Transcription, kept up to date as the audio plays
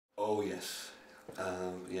yes.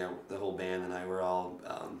 Yeah, the whole band and I we're all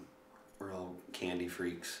candy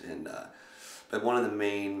freaks, and but one of the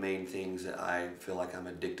main things that I feel like I'm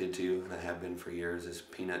addicted to, and I have been for years, is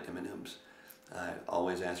peanut M&Ms. I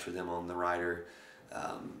always ask for them on the rider.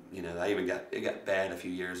 You know, it got bad a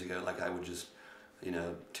few years ago. Like I would just, you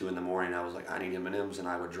know, 2 in the morning, I was like, I need M&Ms, and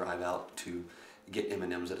I would drive out to get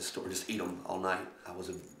M&Ms at a store, just eat them all night. I was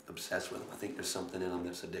obsessed with them. I think there's something in them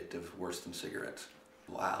that's addictive, worse than cigarettes.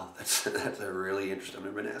 Wow, that's a really interesting. I've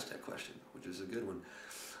never been asked that question, which is a good one.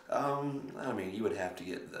 I mean, you would have to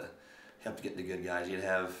get the good guys. You'd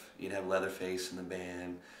have Leatherface in the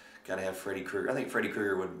band. Got to have Freddy Krueger. I think Freddy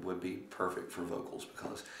Krueger would be perfect for vocals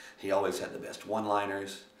because he always had the best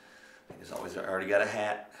one-liners. He's always already got a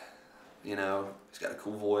hat. You know, he's got a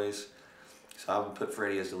cool voice. So I would put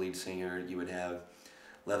Freddy as the lead singer. You would have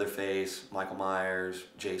Leatherface, Michael Myers,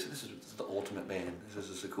 Jason. This is the ultimate band. This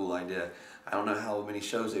is a cool idea. I don't know how many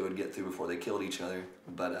shows they would get through before they killed each other,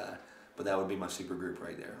 but that would be my super group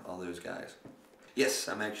right there. All those guys. Yes,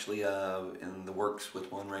 I'm actually in the works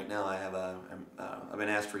with one right now. I've been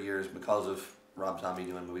asked for years because of Rob Zombie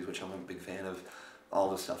doing movies, which I'm a big fan of. All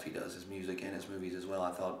the stuff he does, his music and his movies as well.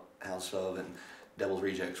 I thought House of and Devil's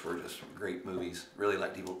Rejects were just great movies. Really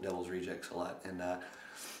like Devil's Rejects a lot. And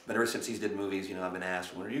but ever since he's did movies, you know, I've been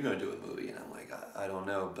asked, when are you going to do a movie? And I'm like, I don't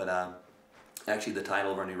know. But actually, the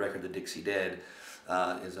title of our new record, The Dixie Dead,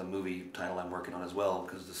 is a movie title I'm working on as well,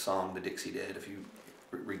 because the song The Dixie Dead, if you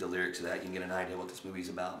read the lyrics of that, you can get an idea what this movie's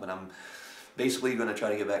about. But I'm basically going to try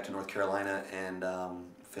to get back to North Carolina and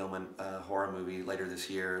film a horror movie later this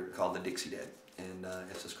year called The Dixie Dead. And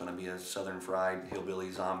it's just going to be a southern fried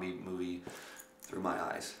hillbilly zombie movie through my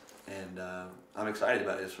eyes. And I'm excited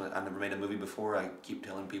about it. I've never made a movie before. I keep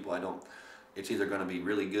telling people it's either going to be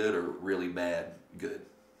really good or really bad good.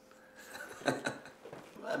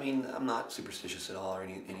 I mean, I'm not superstitious at all or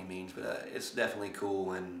any means, but it's definitely cool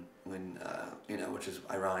when you know, which is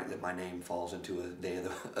ironic that my name falls into a day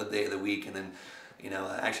of the week, and then, you know,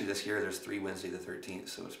 actually this year there's 3 Wednesday the 13th,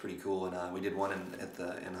 so it's pretty cool. And we did one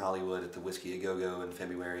in Hollywood at the Whiskey A Go Go in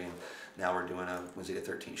February, and now we're doing a Wednesday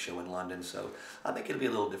the 13th show in London. So I think it'll be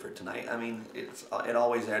a little different tonight. I mean, it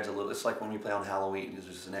always adds a little. It's like when we play on Halloween. There's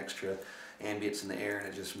just an extra ambience in the air, and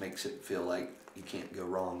it just makes it feel like you can't go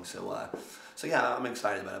wrong. So yeah, I'm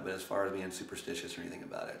excited about it. But as far as being superstitious or anything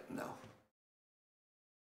about it, no.